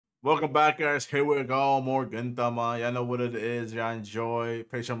Welcome back, guys. Here we go. More Gintama. Y'all know what it is. Y'all enjoy.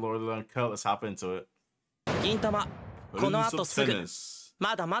 Patreon Lord Uncut. Let's hop into it. Gintama. この後すぐ。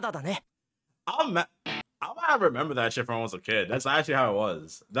まだまだだね。I remember that shit from when I was a kid. That's actually how it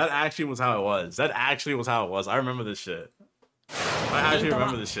was. That actually was how it was. That actually was how it was. I remember this shit. I actually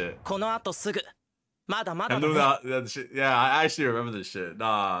remember this shit. この後すぐ。まだまだ I だ knew ね。 that shit. Yeah, I actually remember this shit.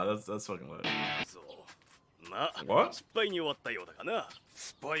 Nah, that's fucking lit. What? 失敗に終わったようだがな。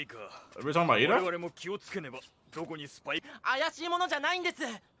スパイか。 Are we talking about Ida? 我々も気をつけねば。どこにスパイ。怪しいものじゃないんです。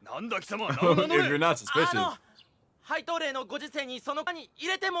なんだ貴様。 If you're not suspicious. 配当例のご時世にその場に入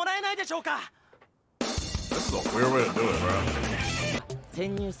れてもらえないでしょうか。 This is a weird way to do it, bro.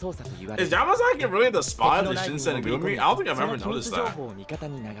 潜入捜査と言われ Is Yamazaki really the spy of the Shinsengumi? I don't think I've ever noticed that.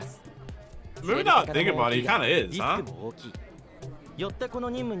 Maybe not thinking about it, he kind of is, huh? よってこの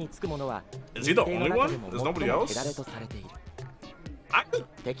任務に就く者は Is he the only one? There's nobody else? I could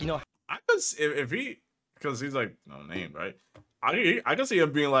if he, because he's like no name, right? I can see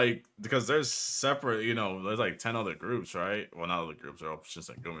him being like, because there's separate, you know, there's like 10 other groups, right? Well, not other groups, they're all just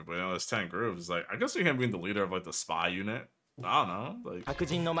like Gumi, but you know, there's 10 groups. Like, I can see him being the leader of like the spy unit. I don't know, like.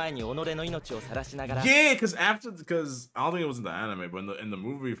 Yeah, because I don't think it was in the anime, but in the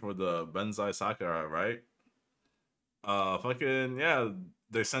movie for the Benzai Sakura, right? Fucking yeah,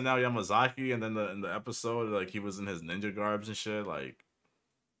 they send out Yamazaki, and then in the episode, like he was in his ninja garbs and shit, like.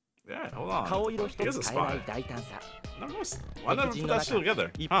 Yeah, hold on. He is a spy. Why never put that shit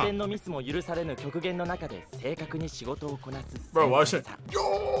together? Huh? Bro, watch it.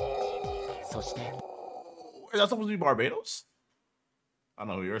 Yo! Is that supposed to be Barbados? I don't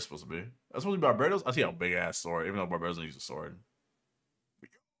know who you're supposed to be. That's supposed to be Barbados? I see a big ass sword, even though Barbados doesn't use a sword.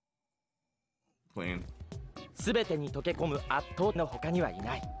 Clean. True.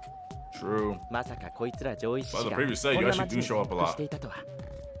 But the previous said you actually do show up a lot.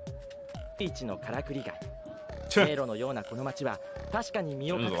 のからくりが迷路のようなこの町は確かに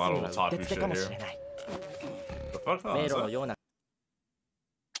身を隠すにはうってつけかもしれない。迷路のようなこ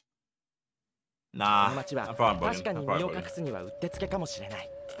の町は確かに身を隠すにはうってつけかもしれない。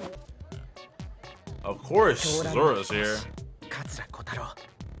Of course, ZURA's here. 桂小太郎。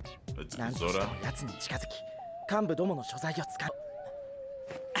なんとしても奴に近づき、幹部どもの所在を使う。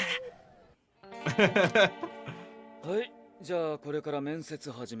はい、じゃあこれから面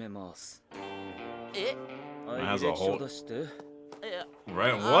接始めます。 As a whole.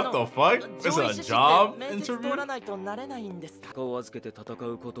 Right? What the fuck? Is it a job interview?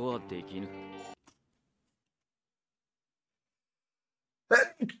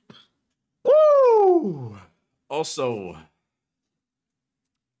 Woo! Also,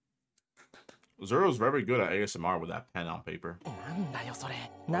 ZURA's very good at ASMR with that pen on paper. なんだよそ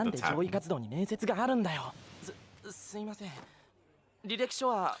れ。なんで上位活動に面接があるんだよ。すいません。履歴書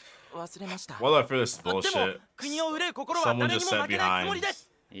は Well, I feel this bullshit. Someone just sat behind.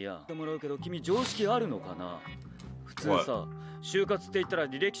 いや、もらうけど君常識あるのかな。普通さ、就活って言ったら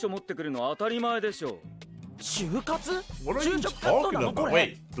履歴書持ってくるの当たり前でしょ。就活？ What are you talking about?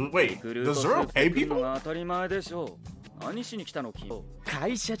 Wait, does ZURA pay people? 当たり前でしょ。何しに来たの君？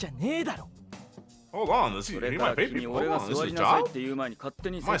会社じゃねえだろ。 Hold on, he might pay people. Hold on, this is a job?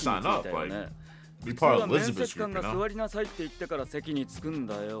 Might sign up, like. Be part of Elizabeth's group, you know? 座りなさいって言ってから席に着くん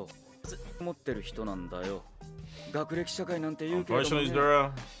だよ。持ってる人なんだよ。学歴社会なんて言うけど、ね、Unfortunately,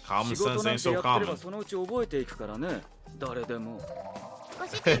 ZURA, common sense ain't so common. そのうち覚えていくからね。誰でも。ご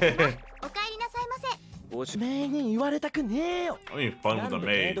主人様、お帰りなさいませ。ご主名に言われたくねえよ。I mean, fun with the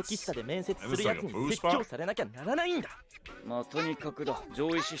maids. 喫茶で面接するやつに説教されなきゃならないんだ。まあとにかくだ。上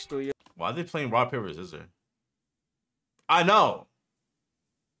位志士といえ。Why are they playing rock paper scissors? I know.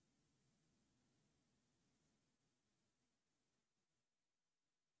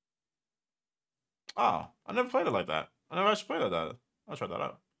 Oh, I never played it like that. I never actually played it like that. I'll try that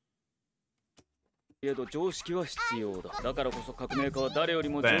out. けど常識は必要だ。だからこそ革命家は誰より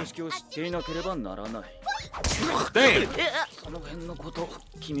も常識を知っていなければならない。その辺のこと、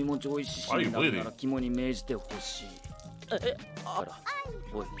君も上位志士になるなら肝に銘じてほしい。あら、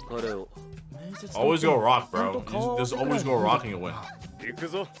おい、彼を。Always go rock, bro. Just always go rocking and win. 行く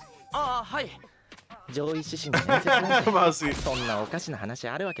ぞ。ああ、はい。上位志士の面接なんてそんなおかしな話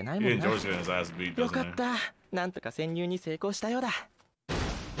あるわけないもんな。よかった。なんとか潜入に成功したようだ。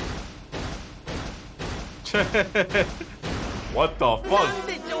What the fuck?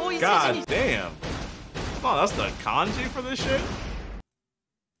 God damn. Oh, that's the kanji for this shit?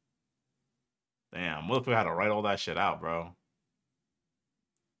 Damn, what if we had to write all that shit out, bro?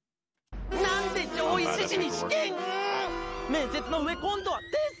 なんで上位志士に試験？面接の上今度はテ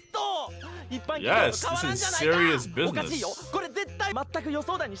スト。 Yes, this is serious business. 対全く予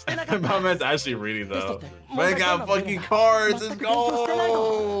想だにしてなかった。 My man's actually reading though. Man got fucking cards. Let's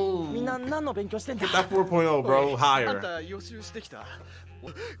go. みんな何の勉強してんだ。 Get that 4.0, bro. あん Higher. た予習してきた。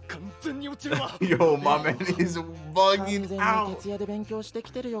完全に落ちるわ。Yo, my man is 完 bugging 全に out. 徹夜で勉強して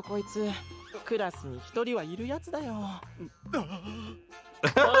きてるよこいつ。クラスに一人はいるやつだよ。はいは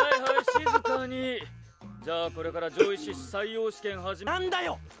い静かに。じゃあこれから上位志士採用試験始め。なんだ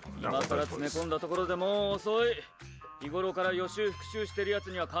よ。今から詰め込んだところでもう遅い。日頃から予習復習してるやつ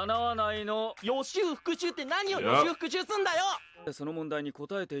にはかなわないの。予習復習って何を予習復習すんだよ。その問題に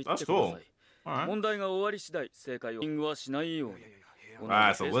答えていってください。 Alright. 問題が終わり次第正解をリングはしないように。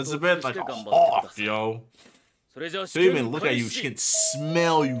 Alright, so Elizabeth like off, yo. それじゃあ She didn't even look at you. She can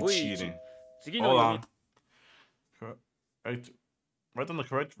smell you cheating. 次 Hold の on. Write down the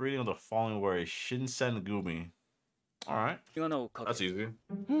correct reading of the following word. Shinsen Gumi. Alright. 読み That's easy.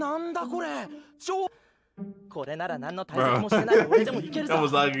 なんだこれ。これなら何の対策もしてない俺でもいけるぞ。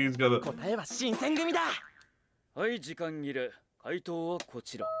 Yamazaki's gonna. 答えは新選組だ。はい時間切れ。回答はこ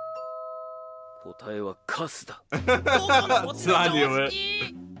ちら。答えはカスだ。どこの星の常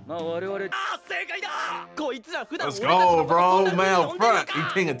識。まあ我々。あ、正解だ。こいつら普段 Let's go, bro. Man up front. You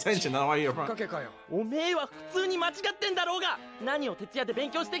paying attention? Now why you up か front? けかよ。おめえは普通に間違ってんだろうが。何を徹夜で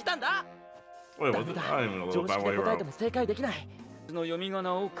勉強してきたんだ。 Wait, ダ what? メだ。 I didn't even 常 know 識 about why で you 答え were ても正解できない。の読み仮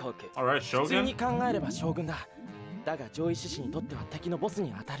名を書け。 Alright, 普通に Shogun. 考えれば将軍だ。だが上位志士にとっては敵のボス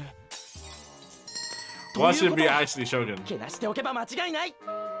に当たる。 Why should it be actually Shogun? けなしておけば間違いない。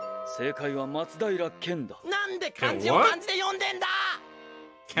正解は松平健だ。なんで漢字を漢字で読んでんだ。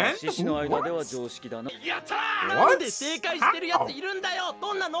 Ken? 志士の間では常識だな。やったー。なんで正解してるやついるんだよ。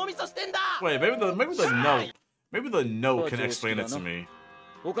どんな脳みそしてんだ。 Wait, maybe the note can explain it to me.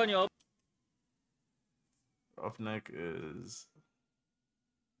 他には Roughneck is.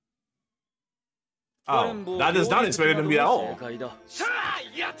 Oh, that does not explain it to me at all. 正解だ。さ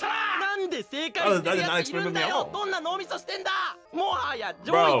あやったー。なんで正解してるやついるんだよ。どんな脳みそしてんだ。もはや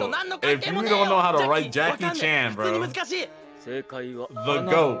上位と何の関係もねえよ。 If you don't know how to write Jackie Chan, 普通に bro. 難しい。正解は The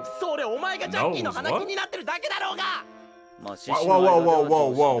goat. それお前がジャッキーの鼻気になってるだけだろうが。まあ志 Whoa, 士 whoa, の whoa, 間で whoa,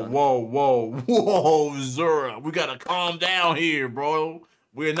 は whoa, 常識だ whoa, whoa, whoa, Zura. We gotta calm down here, bro.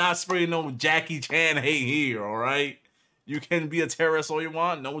 We're not spreading no Jackie Chan hate here, all right? You can be a terrorist all you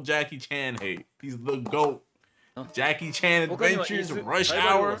want. No Jackie Chan hate. He's the goat. Jackie Chan 他には Adventures, 椅子 Rush 裁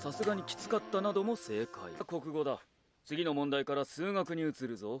判は Hour. さすがにきつかったなども正解。国語だ。次の問題から数学に移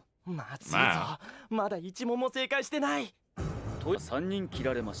るぞ。まずいぞ。まだ一問も正解してない。と3人切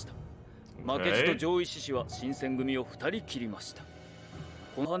られました。負けじと上位志士は新選組を2人切りました。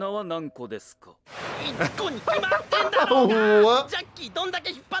この花は何個ですか。1個に決まってんだろうが。ジャッキーどんだけ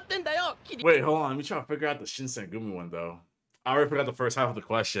引っ張ってんだよ。 Wait, hold on. Let me try to figure out the Shinsengumi one, though. I already forgot the first half of the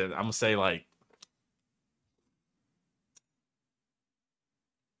question. I'm gonna say, like...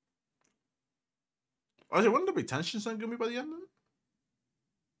 Actually, wouldn't there be 10 Shinsengumi by the end of it?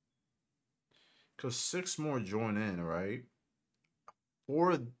 Because 6 more join in, right?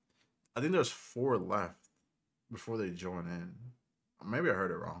 4... I think there's 4 left before they join in. Maybe I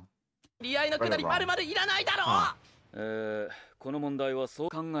heard it wrong. リアイのくだりまるまるいらないだろう。この問題はそう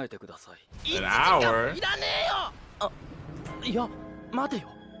考えてください。 An hour? いらねえよ。あ、いや、待てよ。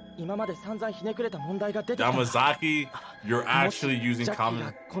今まで散々ひねくれた問題が出てきた。 Yamazaki, you're actually using ジャッキー common...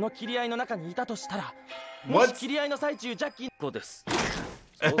 がこの切り合いの中にいたとしたら、 What? もし切り合いの最中ジャッキー。そうです。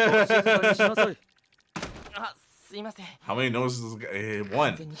そこは静かにしなさい。あ、すいません。 How many noses?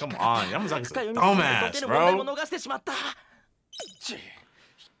 One. Come on. Yamazaki's a 問 dumbass, 題も bro. 逃してしまった。ち、引っ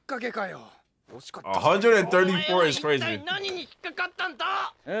掛けかよ。惜しかった。 134 is 一体 crazy. 何に引っかかったん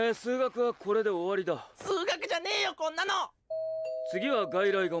だ。数学はこれで終わりだ。数学じゃねえよこんなの。次は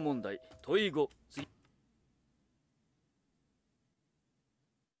外来語問題。問い5。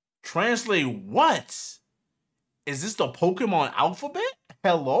Translate what? Is this the Pokemon alphabet?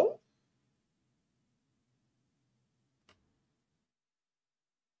 Hello?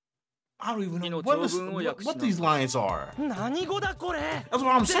 I don't even know what these lines are. 何語だこれ。 That's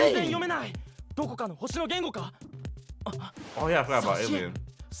what I'm 全然 saying. 読めない。どこかの星の言語か。 Oh yeah, I forgot about alien.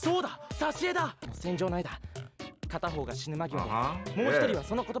 そうだ、挿絵だ。戦場内だ。片方が死ぬ間際で、 Uh-huh. もう一人 Yeah. は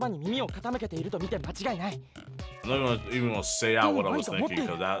その言葉に耳を傾けていると見て間違いない。 I'm not even gonna say out what I was thinking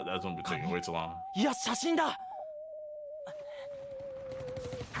because that's gonna be taking way too long. いや、写真だ。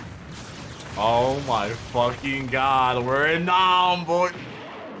 Oh my fucking god, we're in Nam, boy.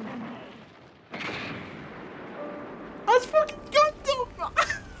 That's fucking good though.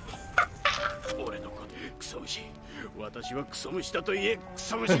 俺のことクソ虫。私はクソ虫だと言え、ク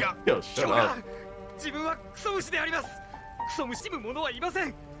ソ虫が。 Yo, shut up. 自分はクソ虫であります。クソ虫む者はいませ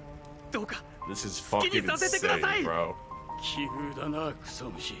ん。どうか This is 好きに fucking させてください。 insane, bro.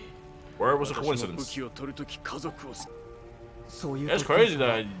 Where was the coincidence? It's crazy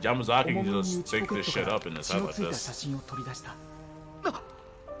that Yamazaki can just pick this shit up in the side like this.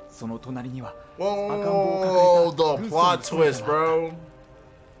 Whoa, the plot twist, bro.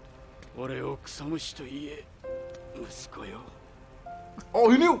 Oh,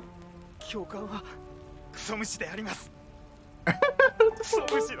 he knew.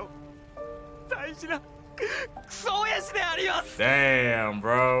 Damn,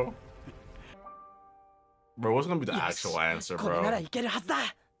 bro. Bro, what's gonna be the actual answer, bro?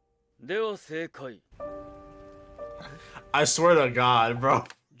 I swear to God, bro.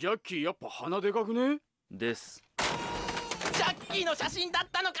 Jackie, やっぱ鼻でかくね？です。ジャッキーの写真だっ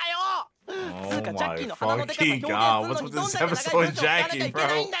たのかよ。Oh my fucking God! What's with this episode of Jackie, bro?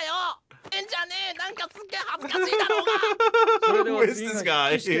 Who is this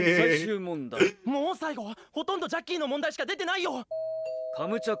guy? もう最後、ほとんどジャッキーの問題しか出てないよ。カ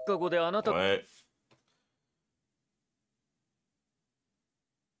ムチャッカ語であなた。What?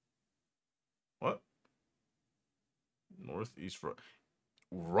 What? Northeast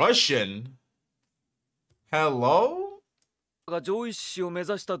Russian? Hello? が上位士を目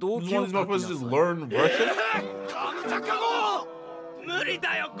指した動機を。One's not supposed to learn Russian? カムチャッカ語。無理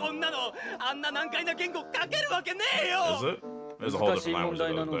だよこんなの。あんな難解な言語書けるわけねえよ。Is it? There's a whole 難しい different 問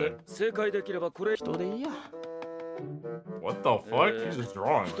題なの language で正解できればこれ人でいいや。What the fuck? He's just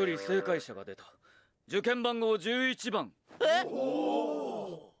drawing. 一人正解者が出た。受験番号11番。え？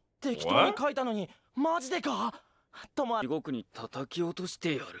適当に書いたのにマジでか？とも地獄に叩き落とし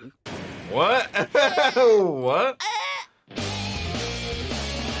てやる。What? What?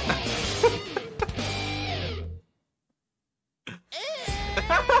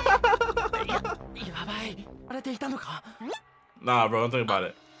 やばい。あれていたのか？ Nah, bro, don't think about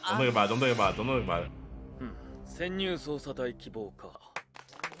it. Don't think about it. Don't think about it. Don't think about it. 潜入捜査隊希望か。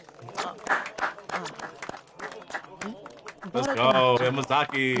Let's go,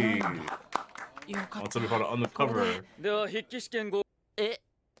 Yamazaki. Want to be part of undercover. では筆記試験後。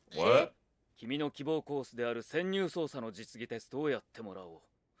What? 君の希望コースである潜入捜査の実技テストをやってもらおう。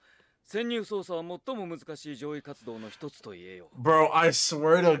潜入捜査は最も難しい上位活動の一つと言えよ。Bro, I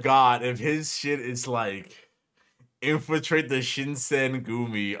swear to God, if his shit is like infiltrate the Shinsen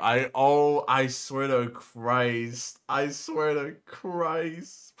Gumi, I swear to Christ. I swear to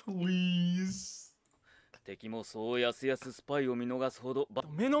Christ, please. 敵もそうやすやすスパイを見逃すほど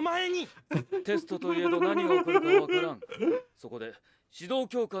目の前にテストといえど何が起こるかわからん。そこで指導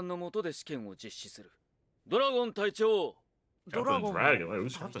教官の下で試験を実施する。ドラゴン隊長。Captain Dragon? Wait,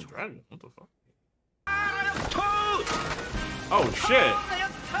 who's Captain Dragon? What the fuck? Oh shit!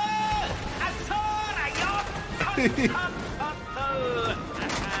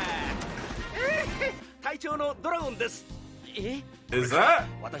 隊長のドラゴンです。Is that?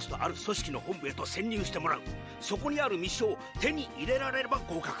 私とある組織の本部へと潜入してもらう。そこにある密書を手に入れられれば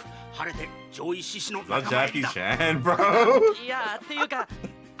合格。晴れて上位志士の仲間入りだ。Jackie Chan, bro. いやっていうか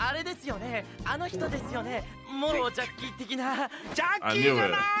あれですよね。あの人ですよね。もろジャッキー的な。ジャッキーじゃ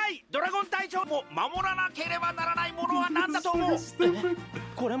ない。ドラゴン隊長も守らなければならないものは何だと思う？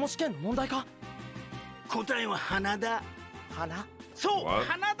これも試験の問題か？答えは鼻だ。鼻？そう、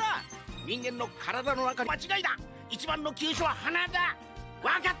鼻だ。人間の体の中に間違いだ。一番の急所は鼻だ。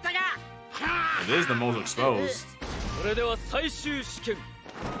わかったか？ It is the most exposed. それでは最終試験。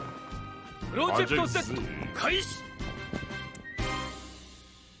プロジェクトセット開始。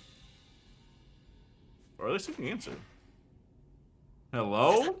Or are they speaking answer?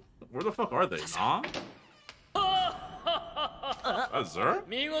 Hello? Where the fuck are they? Huh? That's ZURA?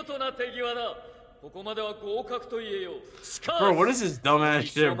 見事な手際だ。ここまでは合格と言えよ。Bro, what is this dumbass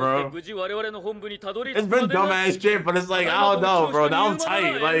shit, bro? 無事我々の本部にたどり着く It's been dumbass shit, but it's like, I don't know, bro. Now I'm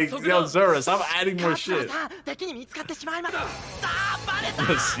tight. Like, yo, ZURA, stop adding more shit. 敵に見つかってしまいました。バレた。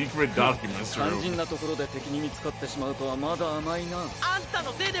Secret documents, bro. 肝心なところで敵に見つかってしまうとはまだ甘いな。あんた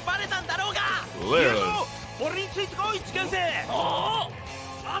のせいでバレたんだろうが。Literally. 俺についてこい、受験生。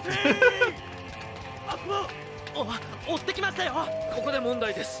待て。追ってきましたよ。ここで問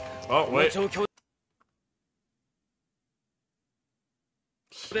題です。Oh, wait.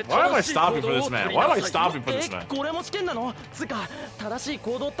 Why am I stopping for this man? Why am I stopping for this man? これも試験なの？つか正しい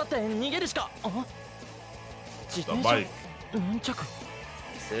行動だって逃げるしか。自転車ヌンチャク。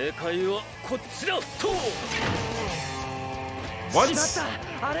正解はこっちだ。と。What? しまっ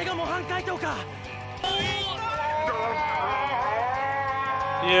た。あれが模範解答か。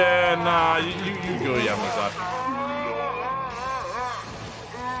Yeah, nah, you go, Yamazaki.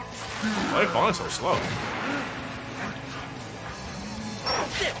 Why are you falling so slow?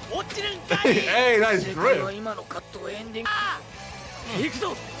 Hey, nice grip. 今のカットエンディング。行く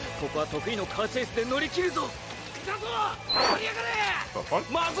ぞ。ここは得意のカーチェイスで乗り切るぞ。だぞ。盛り上がれ。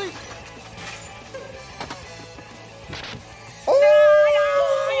まずい。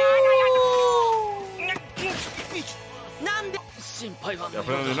なんで心配はない。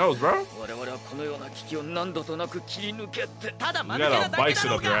Definitely knows, bro. 我々はこのような危機を何度となく切り抜けて。ただ You got a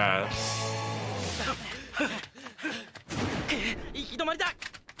bison up your ass. 行き止まりだ。く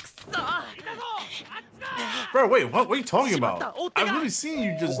そ。 Bro, wait, what are you talking about? I've really seen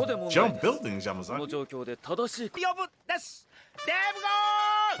you just jump buildings, この Yamazaki. 状況で正しい。呼ぶです。デブ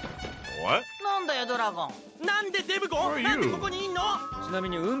ゴ What? なんだよドラゴン。なんでデブゴン？なんでここにいんの？ちなみ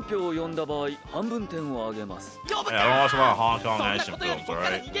に運票を呼んだ場合、半分点をあげます。 Hey, I don't watch a lot of Hong Kong action films, そんなことよりこっか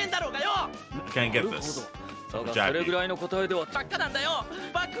ら alright? 逃げんだろうがよ。 I can't get this. だがそれぐらいの答えでは。ばっかなんだよ。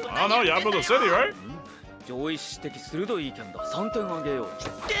バック I don't know, y'all built a city, right? 上位視的鋭い意見だ。3点あげよう。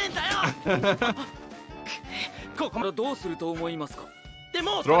げんだよ。ここからどうすると思いますか。で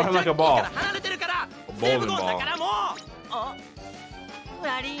も Throw him like a ball. 離れてるから。 Bowling デブゴンだ ball. からもう。あ、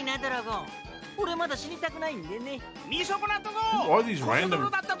悪いなドラゴン。俺まだ死にたくないんでね。見損なったぞ。 Who are these コントロー random?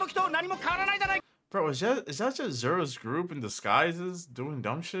 ルだった時と何も変わらないじゃない。 Bro, is that just Zura's group in disguises doing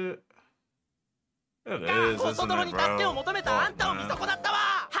dumb shit? It is, コ isn't ソ泥 it, に助けを bro? 求めたあんたを見 man. 損なったわ。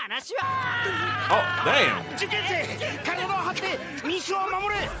話は。 Oh, damn. 受験生、体を張ってミッションを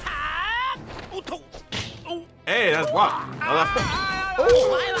守れ。おっと。 Hey, that's block. お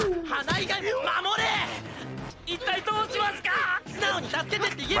前は花以外守れ。一体どうしますか。素直に助けてっ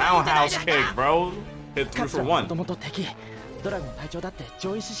て言えばいいんじゃないです Roundhouse か。 kick, bro. Hit 3 for も 1. ともと敵。ドラゴン隊長だって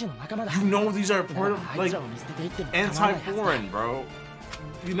上位獅子の仲間だ。 You know these are だから part of あい like つらを見捨てていっても構わないはずだ。 anti-foreign, bro.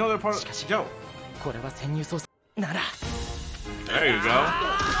 You know they're part しかし of. Yo, これは潜入捜査なら。 there you go.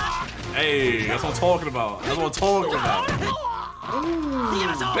 Hey, that's what I'm talking about. That's what I'm talking about. 逃げ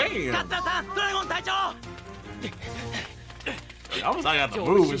ましょう。 Damn. カツラさん、ドラゴン隊長。 I was like at the 上位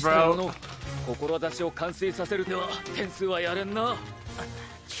movies, 視したも bro. の志を完遂させるでは点数はやれんな。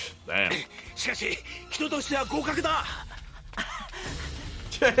 Damn. しかし人としては合格だ。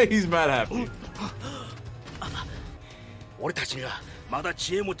 He's mad happy. 俺たちにはまだ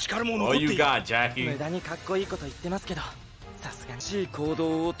知恵も力も残 All ってい you る。 got, 無 Jackie. 駄にかっこいいこと言ってますけど、さすがにしい行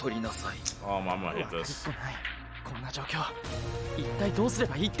動を取りなさい。 Oh, I'm gonna わ hit かりっ this. こない。こんな状況、一体どうすれ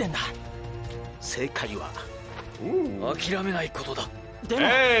ばいいってんだ。正解は Ooh. 諦めないことだ。でも、お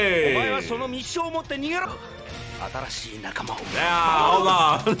前は Hey. そのミッションを持って逃げろ。新しい仲間を。 Now, hold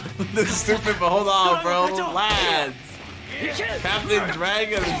on. This is stupid, but hold on, bro. Lads. Captain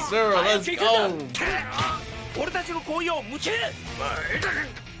Dragon and Zura, let's go. 俺たちの行為を無知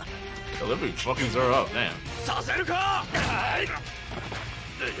Delivery fucking Zura up, damn. させるか。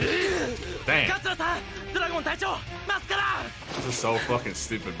 Damn. カツラさん、ドラゴン隊長、マスカラ。 This is so fucking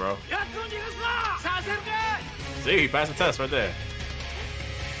stupid, bro. やつを逃がすな。させるか。 See, he passed the test right there.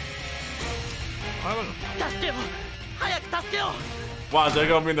 I don't know. 助けよう、早く助けよう。 Watch, they're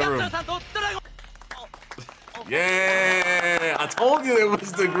gonna be in the カツ room. ラさんとドラゴン。 Yeah, I told you it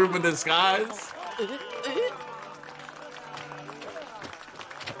was the group in disguise.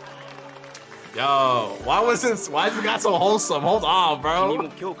 Yo, why is it got so wholesome? Hold on, 君 bro.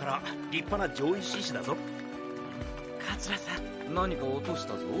 も今日から立派な上位獅子だぞ。カツラさん、何か落とし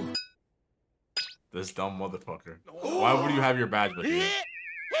たぞ。 This dumb motherfucker. Why would you have your badge with you?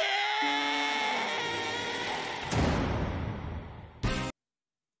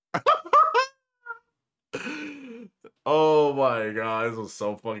 Oh my god, this was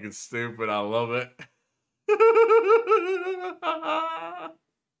so fucking stupid. I love it.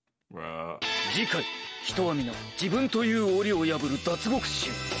 Bro. 次回、人は皆自分という檻を破る脱獄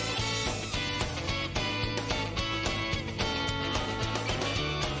囚。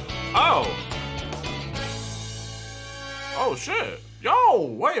 Oh. Oh shit. Yo,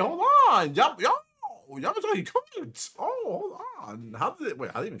 wait, hold on. Yamazaki cooked. Oh, hold on. How did it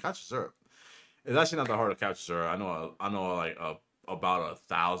wait, how did it even catch syrup? It's actually not that hard to capture syrup. I know like about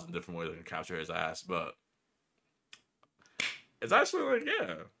 1,000 different ways I can capture his ass, but it's actually like,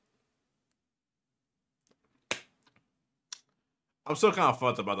 yeah. I'm still kind of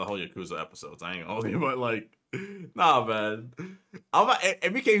fucked about the whole Yakuza episodes. I ain't gonna hold you, but like, nah, man.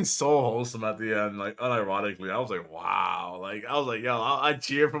 It became so wholesome at the end, like unironically. I was like, wow. Like, I was like, yo, I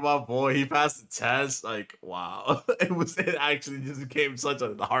cheer for my boy. He passed the test. Like, wow. It actually just became such a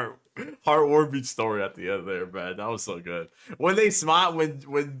heartwarming story at the end there, man. That was so good. When they smiled,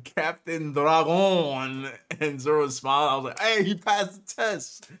 when Captain Dragon and Zoro smiled, I was like, hey, he passed the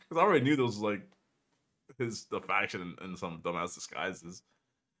test. Because I already knew those was like the faction in some dumbass disguises.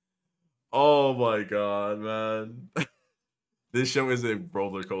 Oh my god, man. This show is a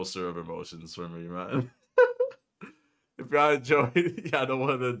roller coaster of emotions for me, man. If y'all enjoyed, y'all know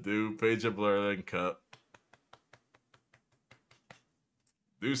what to do. Page of blur and cut.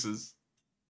 Deuces.